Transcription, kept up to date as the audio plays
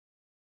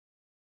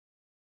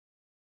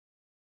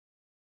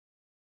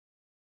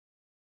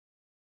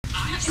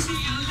Is it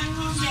yeah.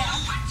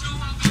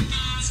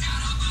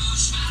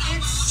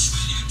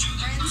 It's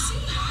Francine.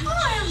 Oh,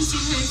 I haven't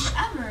seen her in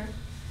forever.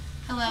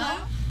 Hello?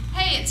 Hello?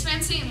 Hey, it's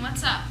Francine.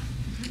 What's up?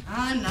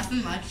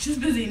 Nothing much. Just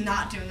busy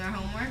not doing our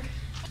homework.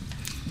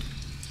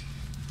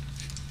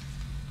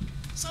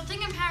 So I'm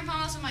thinking Pat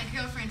Thomas with my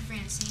girlfriend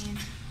Francine.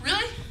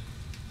 Really?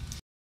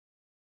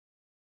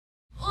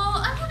 Well,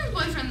 I'm having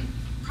boyfriend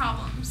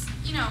problems.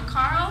 You know,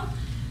 Carl,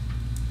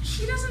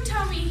 he doesn't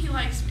tell me he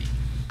likes me.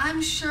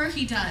 I'm sure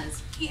he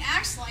does. He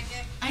acts like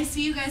it. I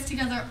see you guys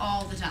together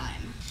all the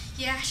time.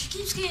 Yeah, she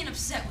keeps getting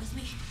upset with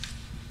me.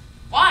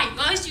 Why? You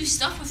guys do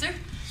stuff with her?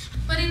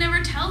 But he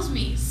never tells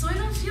me, so I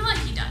don't feel like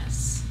he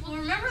does. Well,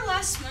 remember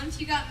last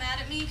month you got mad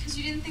at me because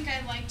you didn't think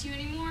I liked you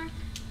anymore?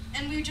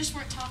 And we just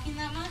weren't talking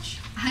that much?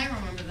 I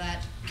remember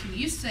that. Can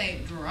you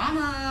say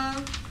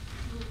drama?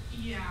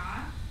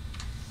 Yeah.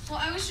 Well,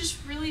 I was just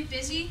really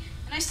busy,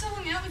 and I still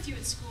hung out with you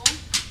at school.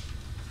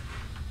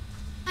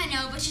 I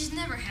know, but she's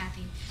never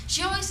happy.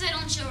 She always said I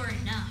don't show her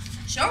enough.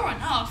 Show her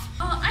enough.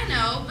 Well, I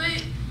know,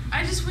 but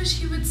I just wish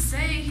he would say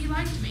he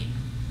liked me.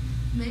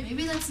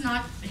 Maybe that's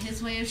not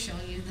his way of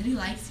showing you that he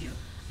likes you.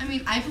 I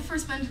mean, I prefer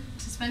to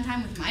spend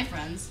time with my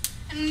friends.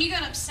 And when you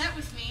got upset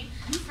with me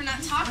for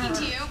not talking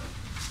to you,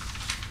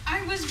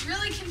 I was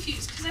really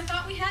confused because I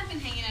thought we had been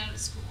hanging out at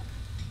school.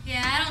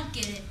 Yeah, I don't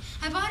get it.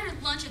 I bought her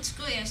lunch at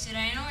school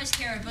yesterday and I always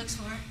carry her books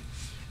for her.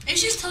 Maybe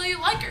she's telling you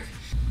like her.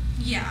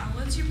 Yeah,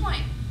 what's your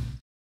point?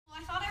 Well,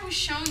 I thought I was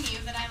showing you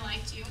that I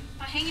liked you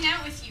by hanging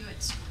out with you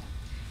at school.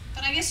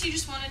 But I guess you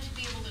just wanted to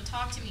be able to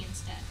talk to me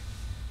instead.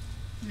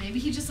 Maybe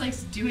he just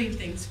likes doing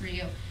things for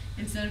you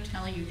instead of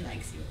telling you he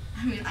likes you.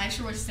 I mean, I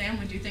sure wish Sam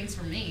would do things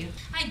for me.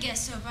 I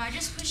guess so, but I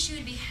just wish she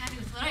would be happy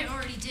with what I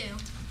already do.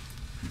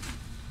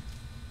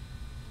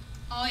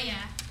 Oh,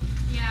 yeah.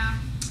 Yeah,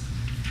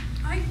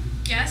 I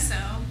guess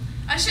so.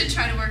 I should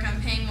try to work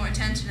on paying more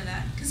attention to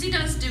that, because he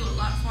does do a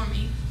lot for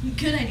me.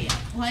 Good idea.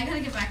 Well, I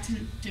gotta get back to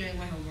doing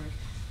my homework.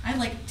 I have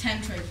like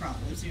 10 trig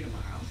problems due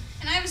tomorrow.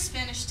 And I have a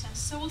Spanish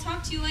test, so we'll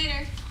talk to you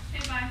later.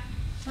 Okay, bye.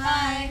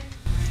 Bye.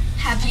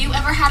 Have you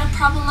ever had a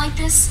problem like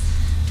this?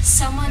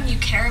 Someone you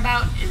care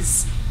about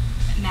is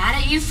mad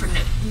at you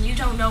and you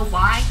don't know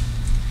why?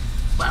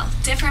 Well,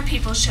 different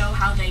people show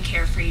how they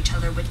care for each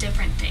other with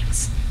different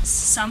things.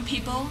 Some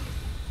people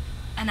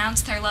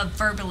announce their love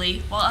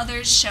verbally, while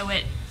others show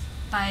it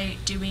by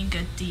doing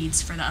good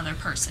deeds for the other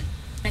person.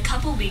 In a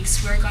couple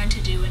weeks, we're going to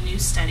do a new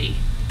study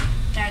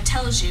that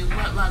tells you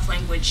what love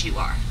language you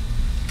are.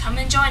 Come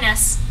and join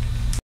us.